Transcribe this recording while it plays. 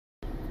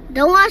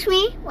Don't watch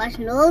me, watch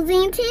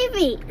Noelzine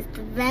TV. It's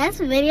the best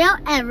video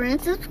ever and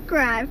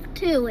subscribe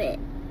to it.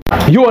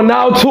 You are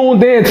now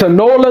tuned in to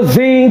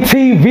Noelzine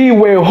TV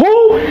with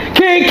who?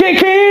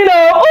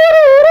 Keno.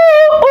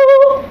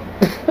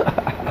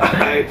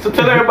 Alright, so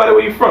tell everybody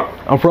where you from.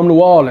 I'm from New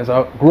Orleans.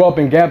 I grew up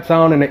in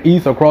Gaptown in the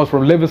east across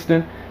from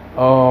Livingston.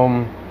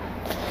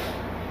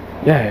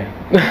 Yeah.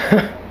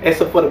 And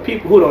so for the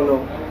people who don't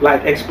know,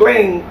 like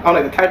explain on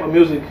like the type of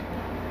music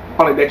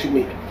on like that you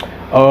make.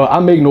 I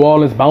make New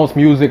Orleans bounce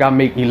music, I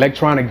make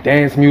electronic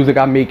dance music,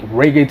 I make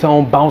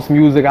reggaeton bounce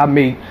music, I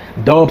make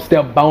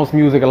dubstep bounce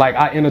music. Like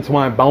I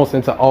intertwine bounce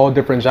into all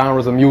different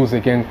genres of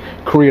music and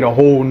create a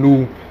whole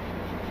new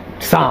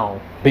sound,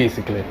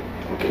 basically.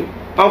 Okay.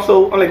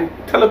 Also, I'm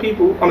like tell the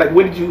people, I'm like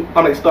when did you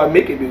start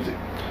making music?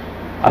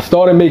 I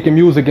started making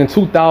music in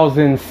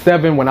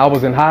 2007 when I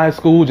was in high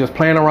school, just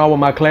playing around with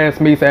my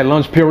classmates at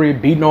lunch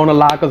period, beating on the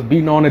lockers,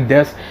 beating on the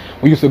desk.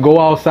 We used to go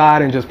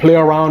outside and just play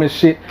around and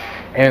shit.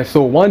 And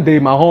so one day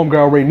my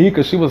homegirl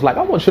Raynika, she was like,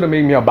 I want you to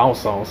make me a bounce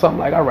song. So I'm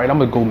like, all right, I'm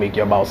gonna go make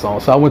you a bounce song.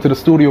 So I went to the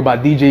studio by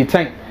DJ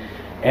Tank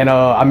and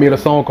I made a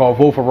song called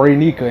Vote for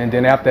Raynika. And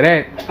then after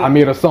that, I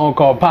made a song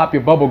called Pop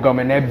Your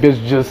Bubblegum, and that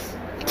bitch just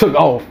took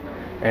off.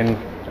 And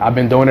I've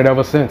been doing it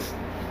ever since.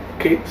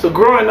 Okay, so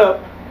growing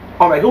up,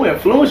 I'm like, who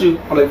influenced you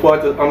on like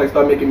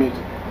start making music?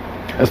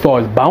 As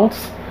far as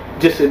bounce?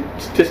 Just in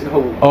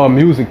whole.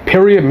 Music,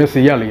 period.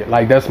 Missy Elliott.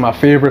 Like, that's my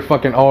favorite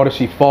fucking artist.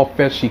 She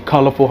far-fetched, she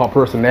colorful, her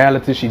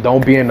personality, she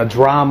don't be in the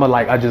drama.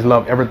 Like, I just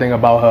love everything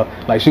about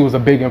her. Like, she was a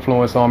big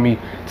influence on me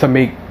to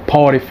make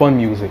party fun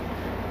music.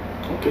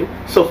 Okay.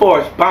 So far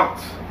as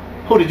bounce,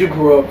 who did you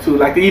grow up to?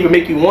 Like, to even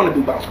make you want to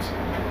do bounce?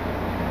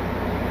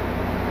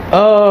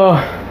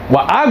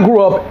 Well, I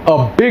grew up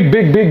a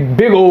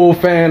big old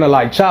fan of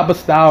like Chopper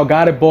Style,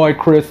 Got It Boy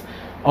Chris,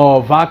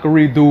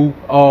 Valkyrie Do,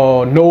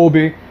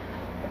 Nobi,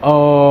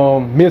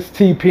 Miss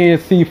T,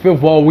 PNC,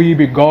 Fifth Wall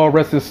Weeby, God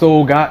rest his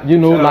soul. Got, you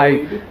know,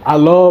 like, I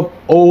love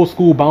old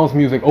school bounce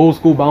music. Old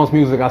school bounce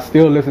music, I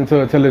still listen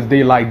to it till this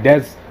day. Like,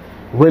 that's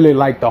really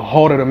like the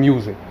heart of the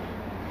music.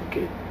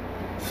 Okay.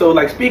 So,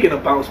 like, speaking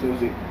of bounce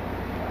music,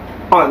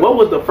 what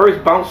was the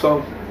first bounce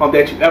song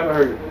that you ever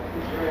heard?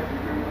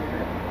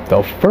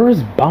 The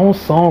first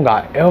bounce song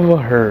I ever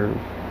heard.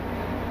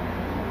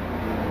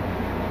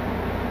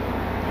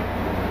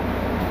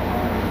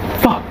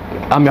 Fuck.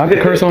 I mean, I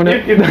can curse on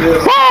that.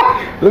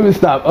 Let me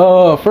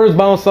stop. First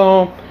bounce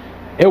song,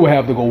 it would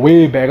have to go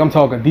way back. I'm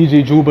talking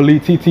DJ Jubilee,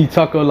 TT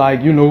Tucker,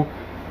 like, you know,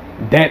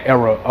 that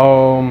era.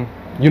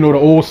 You know, the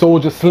old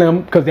Soldier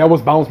Slim, because that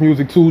was bounce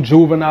music too.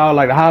 Juvenile,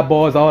 like the Hot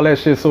Boys, all that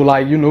shit. So,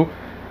 like, you know,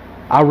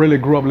 I really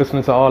grew up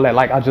listening to all that.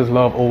 Like, I just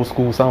love old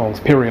school songs,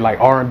 period. Like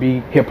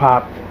R&B, hip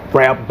hop,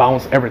 rap,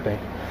 bounce, everything.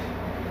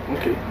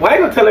 Okay. Well, I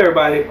ain't gonna tell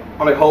everybody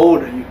on like how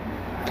old are you,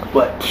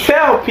 but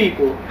tell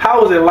people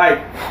how was it like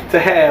to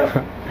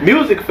have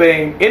music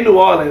fame in New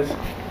Orleans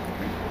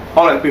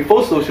on like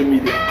before social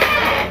media?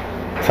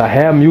 To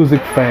have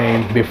music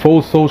fame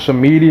before social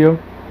media,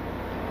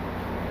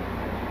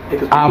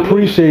 I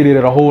appreciated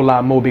it a whole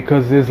lot more,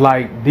 because it's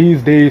like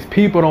these days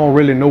people don't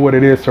really know what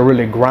it is to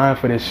really grind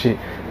for this shit,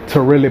 to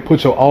really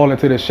put your all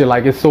into this shit.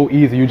 Like, it's so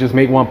easy. You just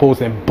make one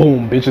post and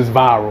boom, bitch, is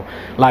viral.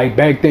 Like,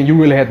 back then you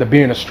really had to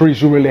be in the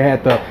streets, you really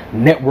had to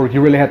network,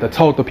 you really had to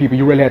talk to people,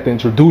 you really had to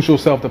introduce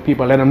yourself to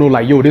people, let them know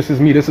like, yo, this is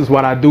me, this is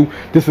what I do,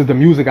 this is the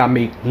music I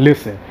make,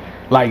 listen.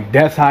 Like,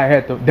 that's how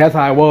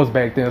it was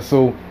back then.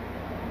 So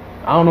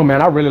I don't know,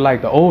 man, I really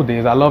like the old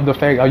days. I love the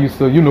fact I used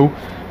to, you know,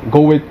 go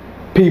with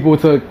people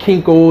to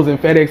Kinko's and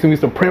FedEx, and we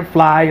used to print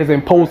flyers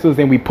and posters,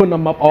 and we putting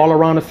them up all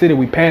around the city,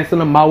 we passing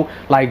them out.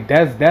 Like,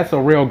 that's a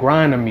real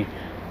grind to me.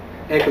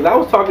 And because I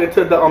was talking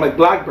to the on like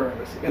block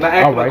burners, and I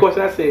asked my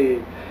question. I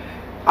said,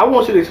 I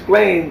want you to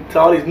explain to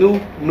all these New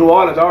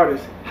Orleans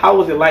artists, how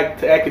was it like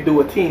to actually do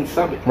a teen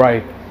summit?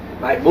 Right.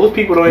 Like, most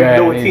people don't even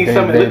know what teen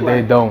summit look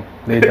like.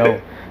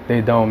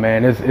 They don't,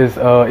 man. It's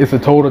a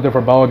total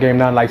different ball game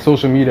now. Like,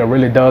 social media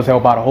really does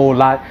help out a whole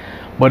lot,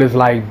 but it's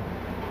like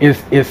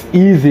it's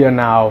easier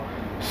now.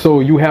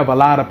 So you have a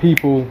lot of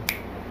people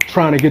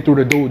trying to get through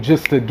the door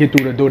just to get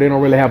through the door. They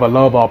don't really have a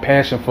love or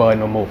passion for it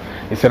no more.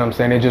 You see what I'm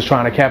saying? They're just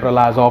trying to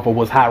capitalize off of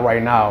what's hot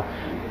right now.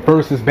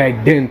 Versus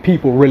back then,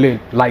 people really,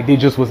 like, they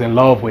just was in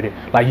love with it.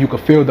 Like, you could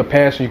feel the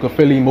passion, you could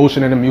feel the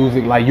emotion in the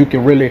music. Like, you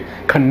can really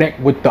connect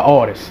with the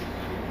artist.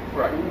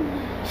 Right.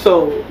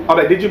 So, I'm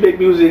like, did you make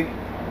music,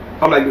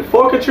 I'm like,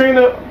 before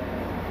Katrina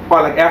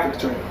or like after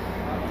Katrina?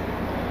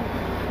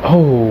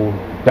 Oh,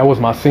 that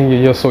was my senior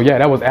year. So yeah,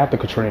 that was after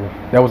Katrina.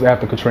 That was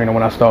after Katrina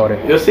when I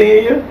started. Your senior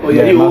year? Oh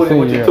yeah, you older than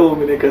what you told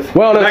me, because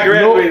I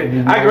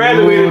graduated. I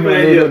graduated for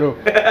that year.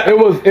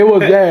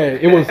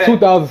 It was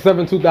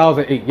 2007,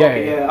 2008. Yeah.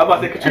 Okay, yeah. I'm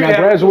about to say Katrina. And I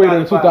graduated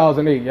in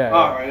 2008. Yeah.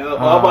 All right. I'm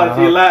about to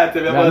say you lied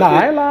to me.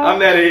 I ain't lying. I'm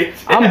that age.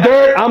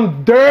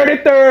 I'm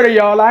dirty 30,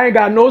 y'all. I ain't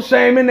got no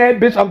shame in that,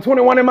 bitch. I'm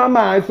 21 in my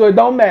mind, so it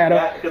don't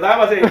matter. Because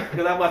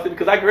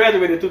I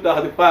graduated in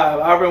 2005.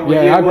 I remember.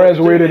 Yeah, I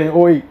graduated in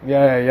 08.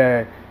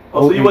 Yeah.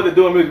 Oh, so you wasn't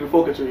doing music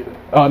before Katrina?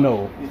 Oh,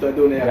 no. You started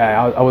doing it after?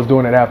 Yeah, I was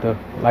doing it after,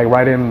 like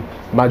right in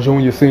my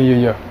junior, senior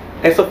year.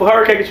 And so for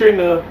Hurricane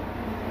Katrina,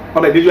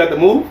 I'm like, did you have to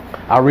move?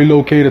 I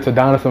relocated to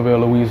Donaldsonville,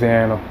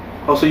 Louisiana.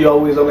 Oh, so you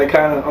always on like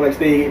kind of on like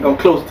stay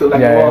close to like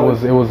New Yeah,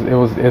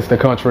 Orleans. it's the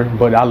country,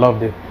 but I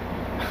loved it.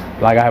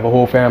 Like I have a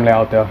whole family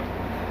out there.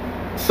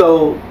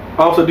 So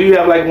also, do you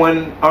have like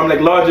one like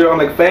larger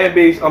like fan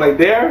base like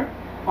there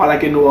or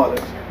like in New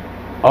Orleans?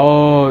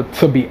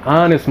 To be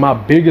honest, my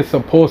biggest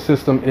support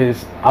system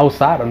is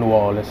outside of New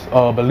Orleans.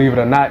 Believe it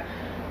or not.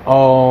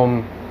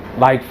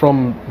 Like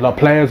from the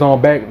players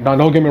on back.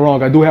 Don't get me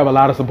wrong, I do have a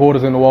lot of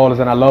supporters in New Orleans,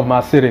 and I love my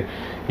city,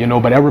 you know.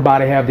 But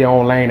everybody have their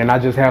own lane, and I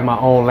just have my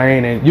own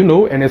lane, and you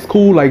know, and it's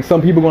cool. Like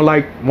some people gonna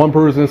like one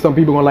person, some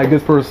people gonna like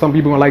this person, some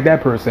people gonna like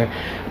that person.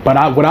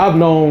 But what I've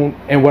known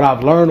and what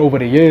I've learned over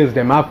the years,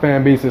 that my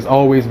fan base has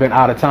always been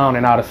out of town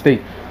and out of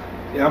state.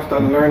 Yeah, I'm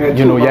starting to learn that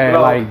too. You know, yeah,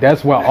 like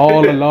that's where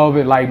all the love,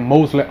 like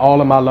mostly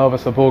all of my love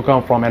and support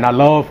come from, and I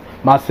love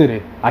my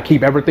city. I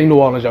keep everything New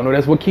Orleans. Y'all know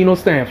that's what Keno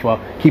stands for.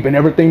 Keeping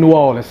everything New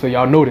Orleans. So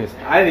y'all know this.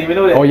 I didn't even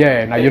know that. Oh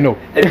yeah, now you know.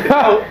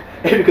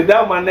 Because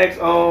that was my next,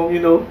 you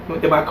know,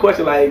 my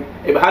question. Like,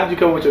 hey, but how did you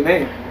come up with your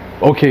name?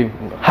 Okay,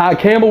 how I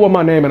came up with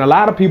my name, and a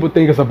lot of people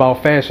think it's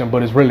about fashion,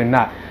 but it's really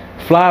not.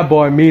 Fly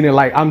boy meaning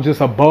like I'm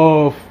just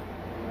above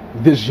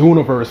this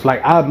universe.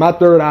 Like my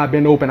third eye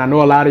been open. I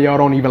know a lot of y'all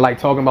don't even like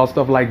talking about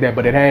stuff like that,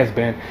 but it has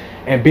been.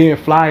 And being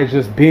fly is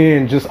just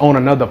being just on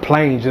another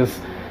plane,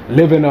 just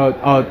living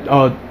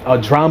a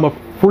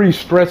drama-free,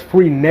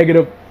 stress-free,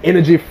 negative,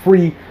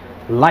 energy-free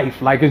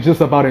life. Like it's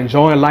just about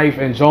enjoying life,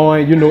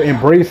 enjoying, you know,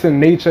 embracing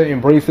nature,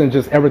 embracing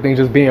just everything,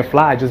 just being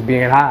fly, just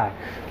being high,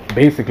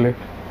 basically.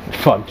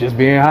 Fuck, just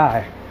being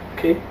high.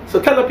 Okay,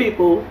 so tell the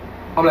people,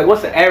 I'm like,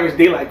 what's the average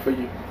day like for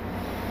you?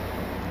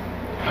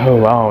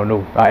 Oh, I don't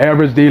know. An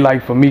average day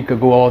like for me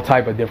could go all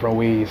type of different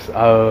ways.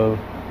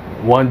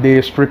 One day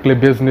is strictly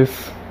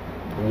business.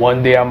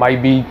 One day I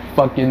might be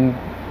fucking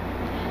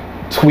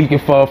tweaking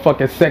for a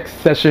fucking sex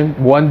session.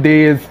 One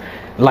day is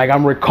like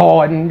I'm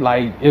recording.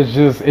 Like it's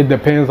just, it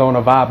depends on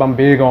the vibe. I'm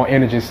big on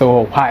energy,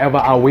 so however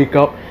I wake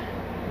up,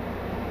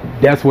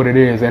 that's what it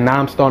is. And now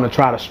I'm starting to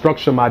try to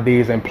structure my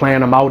days and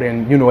plan them out,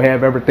 and you know,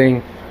 have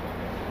everything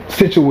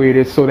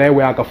situated so that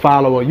way I can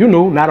follow a, you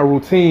know, not a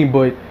routine,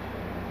 but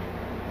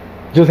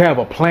just have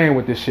a plan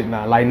with this shit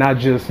now. Like not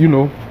just, you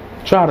know,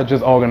 try to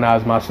just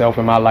organize myself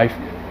in my life.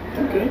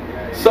 Okay.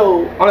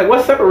 So, I'm like,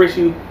 what separates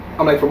you,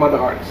 I'm like, from other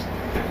artists?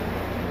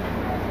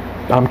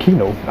 I'm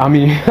Keno. I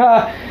mean,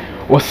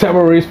 what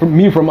separates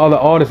me from other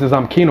artists is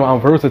I'm Keno. I'm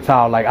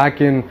versatile. Like I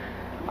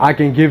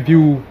can give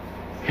you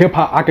hip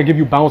hop. I could give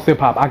you bounce hip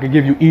hop. I could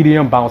give you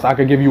EDM bounce. I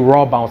could give you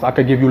raw bounce. I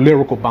could give you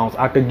lyrical bounce.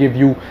 I could give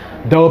you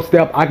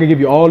dubstep. I could give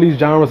you all these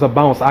genres of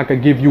bounce. I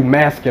could give you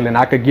masculine.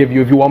 I could give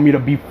you, if you want me to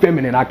be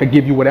feminine, I could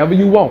give you whatever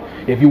you want.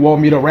 If you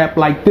want me to rap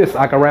like this,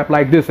 I can rap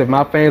like this. If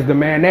my fans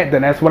demand that,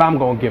 then that's what I'm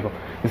gonna give them.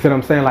 You see what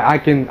I'm saying? Like I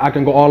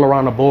can go all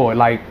around the board.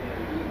 Like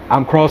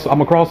I'm a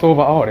crossover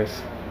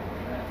artist.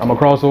 I'm a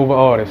crossover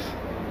artist.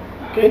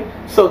 Okay.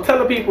 So tell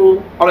the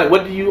people, I'm like,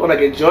 what do you like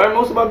enjoy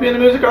most about being a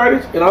music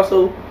artist, and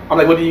also I'm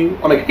like, what do you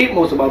like hate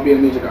most about being a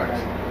music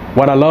artist?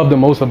 What I love the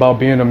most about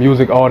being a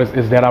music artist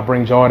is that I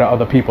bring joy to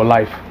other people's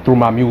life through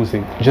my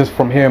music. Just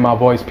from hearing my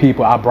voice,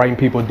 I brighten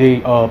people's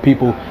day.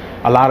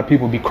 A lot of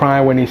people be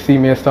crying when they see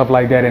me and stuff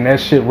like that, and that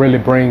shit really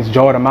brings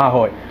joy to my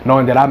heart,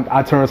 knowing that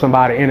I turn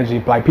somebody's energy.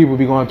 Like people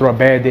be going through a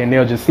bad day and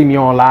they'll just see me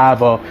on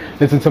live or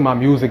listen to my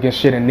music and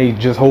shit, and they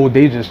just whole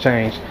day just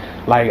change.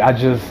 Like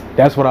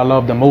that's what I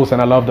love the most,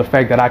 and I love the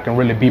fact that I can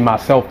really be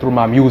myself through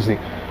my music.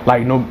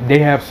 Like no, they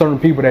have certain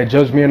people that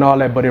judge me and all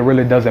that, but it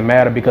really doesn't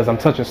matter because I'm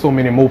touching so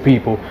many more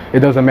people. It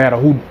doesn't matter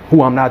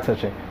who I'm not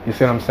touching. You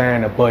see what I'm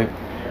saying? But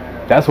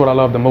that's what I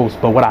love the most.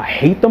 But what I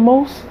hate the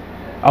most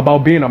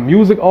about being a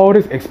music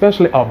artist,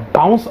 especially a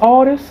bounce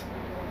artist,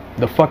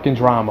 the fucking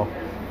drama.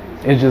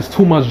 It's just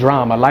too much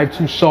drama. Life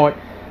too short.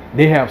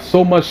 They have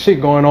so much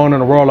shit going on in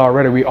the world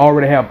already. We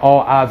already have all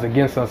odds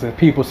against us, and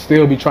people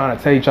still be trying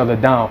to tear each other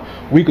down.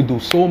 We could do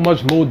so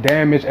much more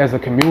damage as a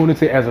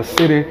community, as a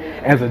city,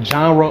 as a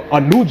genre, a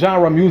new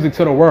genre of music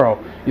to the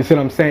world. You see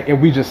what I'm saying?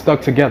 And we just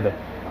stuck together.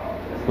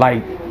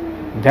 Like,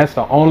 that's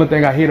the only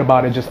thing I hate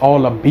about it. Just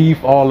all the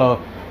beef, all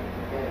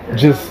the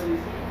just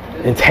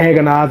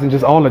antagonizing,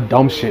 just all the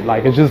dumb shit.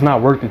 Like, it's just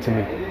not worth it to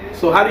me.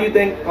 So how do you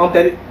think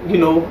that, you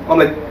know,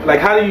 like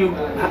how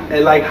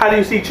do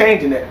you see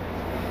changing that?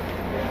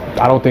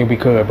 I don't think we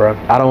could, bro.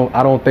 I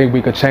don't think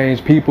we could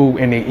change people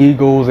and their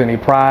egos and their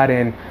pride,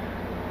 and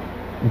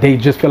they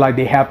just feel like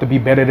they have to be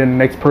better than the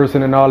next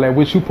person and all that.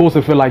 Which you supposed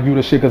to feel like you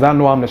the shit, because I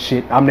know I'm the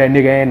shit. I'm that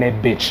nigga and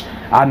that bitch.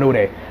 I know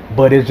that.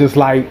 But it's just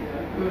like,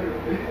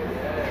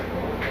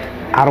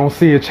 I don't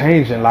see it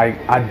changing. Like,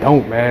 I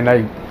don't, man.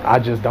 Like, I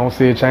just don't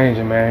see it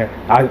changing, man.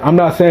 I'm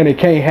not saying it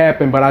can't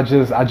happen, but I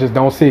just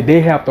don't see it.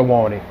 They have to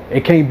want it.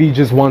 It can't be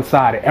just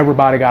one-sided.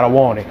 Everybody got to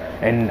want it.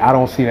 And I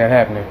don't see that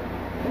happening.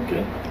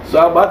 Okay. So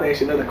I'm about to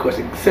ask you another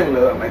question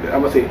similar like that.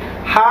 I'm gonna say,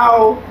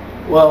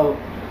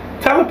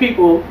 tell the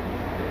people,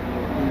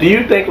 do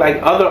you think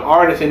like other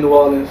artists in New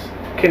Orleans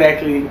can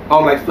actually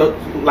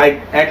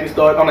actually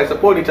start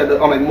supporting each other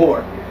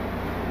more?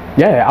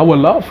 Yeah, I would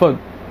love for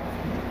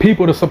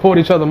people to support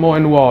each other more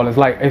in New Orleans,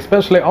 like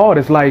especially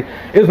artists. Like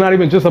it's not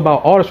even just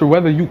about artistry,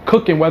 whether you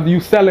cooking, whether you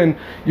selling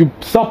you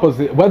suppers,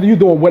 whether you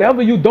doing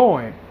whatever you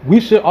doing,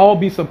 we should all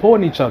be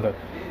supporting each other.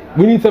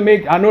 We need to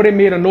make, I know they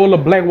made a NOLA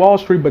Black Wall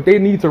Street, but they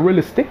need to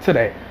really stick to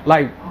that.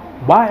 Like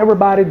why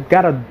everybody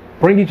gotta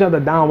bring each other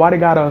down, why they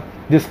gotta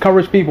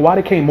discourage people, why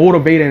they can't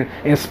motivate and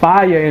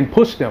inspire and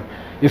push them.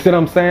 You see what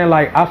I'm saying?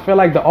 Like I feel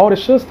like the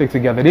artists should stick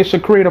together. They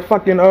should create a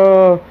fucking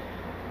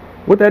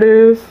what that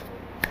is,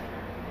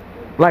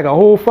 like a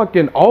whole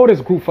fucking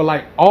artist group for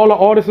like all the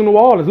artists in New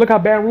Orleans. Look how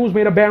Baton Rouge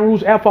made a Baton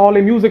Rouge app for all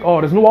their music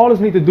artists. New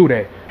Orleans need to do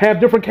that. Have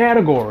different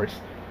categories.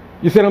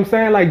 You see what I'm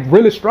saying? Like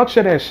really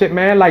structure that shit,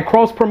 man. Like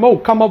cross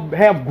promote. Come up,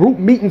 have group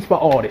meetings for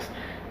artists.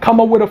 Come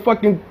up with a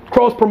fucking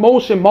cross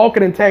promotion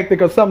marketing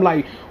tactic or something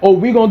like, oh,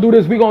 we gonna do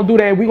this, we gonna do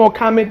that, we gonna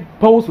comment,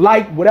 post,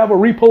 like, whatever,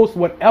 repost,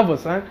 whatever,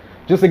 son.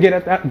 Just to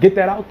get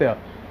that out there.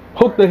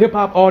 Hook the hip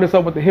hop artists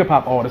up with the hip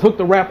hop artists. Hook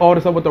the rap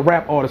artists up with the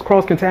rap artists.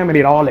 Cross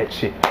contaminate all that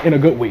shit in a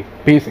good way,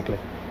 basically.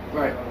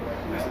 Right.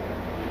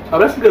 Oh,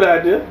 that's a good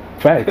idea.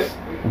 Facts.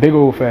 Big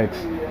old facts.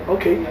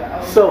 Okay.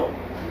 So,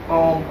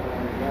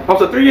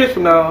 so 3 years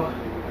from now,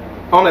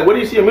 where do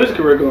you see your music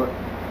career going?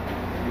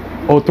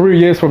 Oh, 3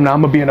 years from now,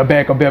 I'm gonna be in the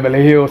back of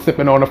Beverly Hills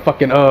sipping on a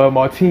fucking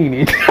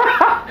martini.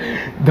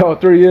 No,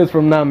 3 years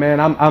from now, man,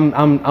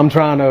 I'm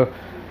trying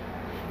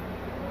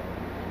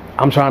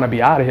to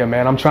be out of here,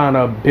 man. I'm trying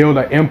to build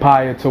an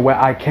empire to where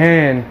I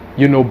can,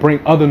 you know, bring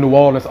other New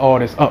Orleans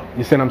artists up.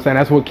 You see what I'm saying?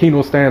 That's what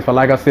Keno stands for.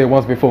 Like I said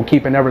once before,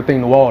 keeping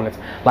everything New Orleans.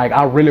 Like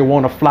I really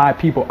want to fly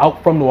people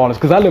out from New Orleans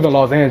because I live in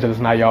Los Angeles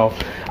now, y'all.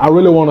 I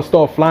really want to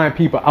start flying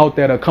people out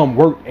there to come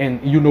work and,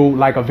 you know,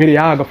 like a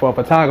videographer, a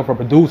photographer,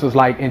 producers,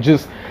 like, and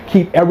just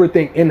keep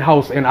everything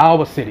in-house in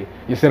our city.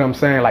 You see what I'm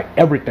saying? Like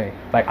everything.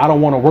 Like I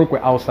don't want to work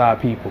with outside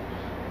people.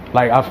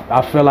 Like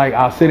I feel like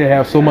our city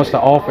has so much to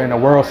offer and the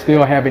world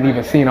still haven't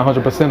even seen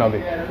 100% of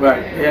it.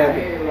 Right,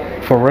 yeah.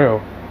 For real.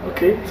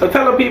 Okay, so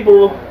tell the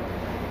people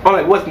on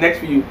like what's next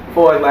for you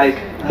for like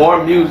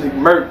more music,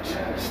 merch,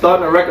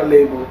 starting a record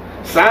label,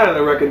 signing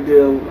a record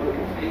deal.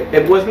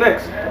 And what's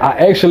next? I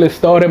actually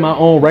started my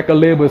own record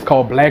label. It's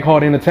called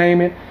Blackheart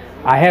Entertainment.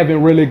 I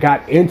haven't really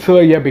got into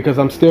it yet because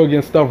I'm still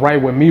getting stuff right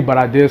with me, but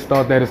I did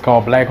start that. It's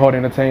called Blackheart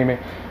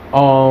Entertainment.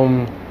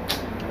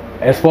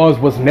 As far as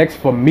what's next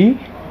for me,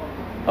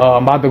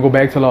 I'm about to go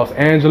back to Los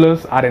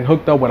Angeles. I done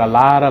hooked up with a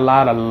lot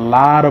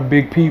of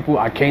big people.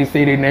 I can't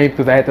say their names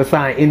because I had to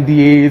sign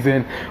NDAs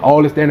and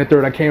all this, that, and the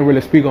third. I can't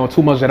really speak on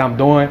too much that I'm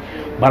doing,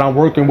 but I'm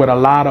working with a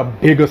lot of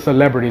bigger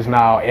celebrities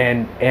now,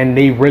 and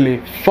they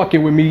really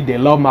fucking with me. They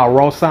love my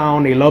raw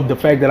sound. They love the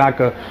fact that I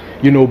could,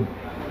 you know,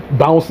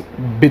 bounce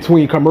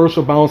between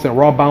commercial bounce and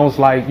raw bounce,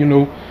 like, you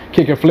know,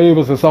 Kicking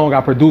Flavors, a song I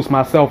produced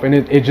myself, and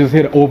it just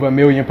hit over 1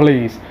 million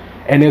plays.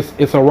 And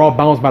it's a raw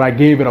bounce, but I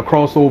gave it a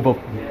crossover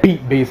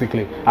beat,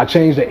 basically. I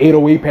changed the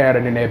 808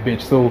 pattern in that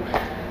bitch. So,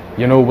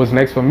 you know, what's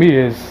next for me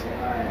is,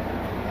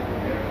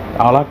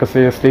 all I can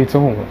say is stay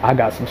tuned. I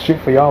got some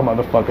shit for y'all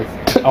motherfuckers.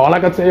 All I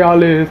can tell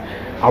y'all is,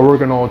 I'm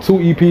working on 2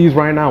 EPs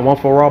right now. One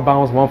for raw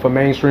bounce, one for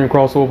mainstream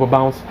crossover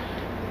bounce.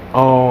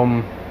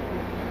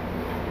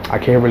 I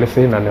can't really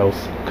say nothing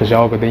else, cause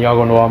y'all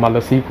gonna know all my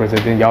little secrets,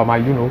 and then y'all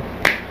might, you know,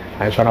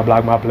 I ain't trying to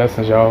block my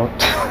blessings, y'all.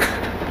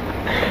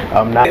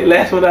 I'm not.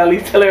 Last but not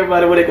least, tell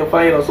everybody where they can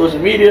find you on social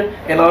media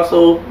and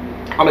also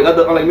on like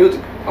other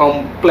music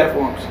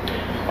platforms.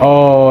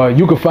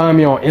 You can find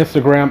me on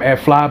Instagram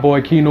at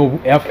Boi Keno,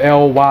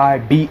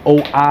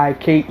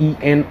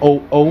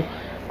 FLYBOIKENOO.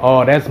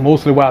 That's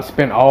mostly where I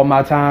spend all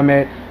my time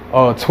at.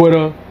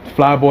 Twitter,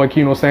 Boi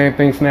Keno, same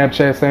thing.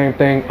 Snapchat, same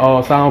thing.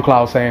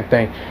 SoundCloud, same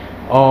thing.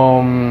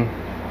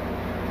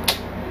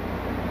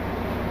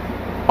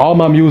 All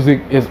my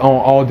music is on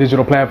all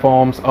digital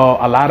platforms.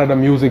 A lot of the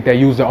music that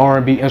use the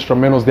R&B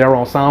instrumentals, they're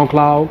on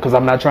SoundCloud, because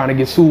I'm not trying to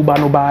get sued by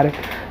nobody,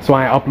 so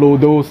I ain't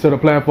upload those to the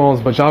platforms.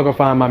 But y'all can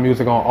find my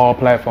music on all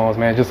platforms,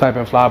 man. Just type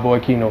in Boi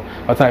Keno,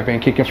 or type in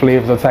Kicking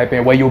Flavors, or type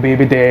in Where Your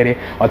Baby Daddy,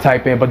 or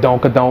type in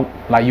Badonka-Donk.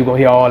 Like, you gonna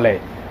hear all that.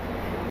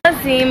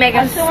 Make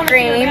them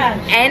scream,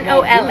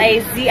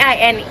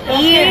 NOLAZINE.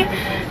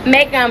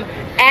 Make them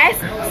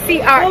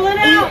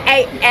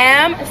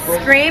SCREAM.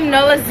 Scream,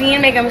 Nola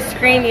Zine, make them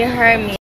scream. You heard me.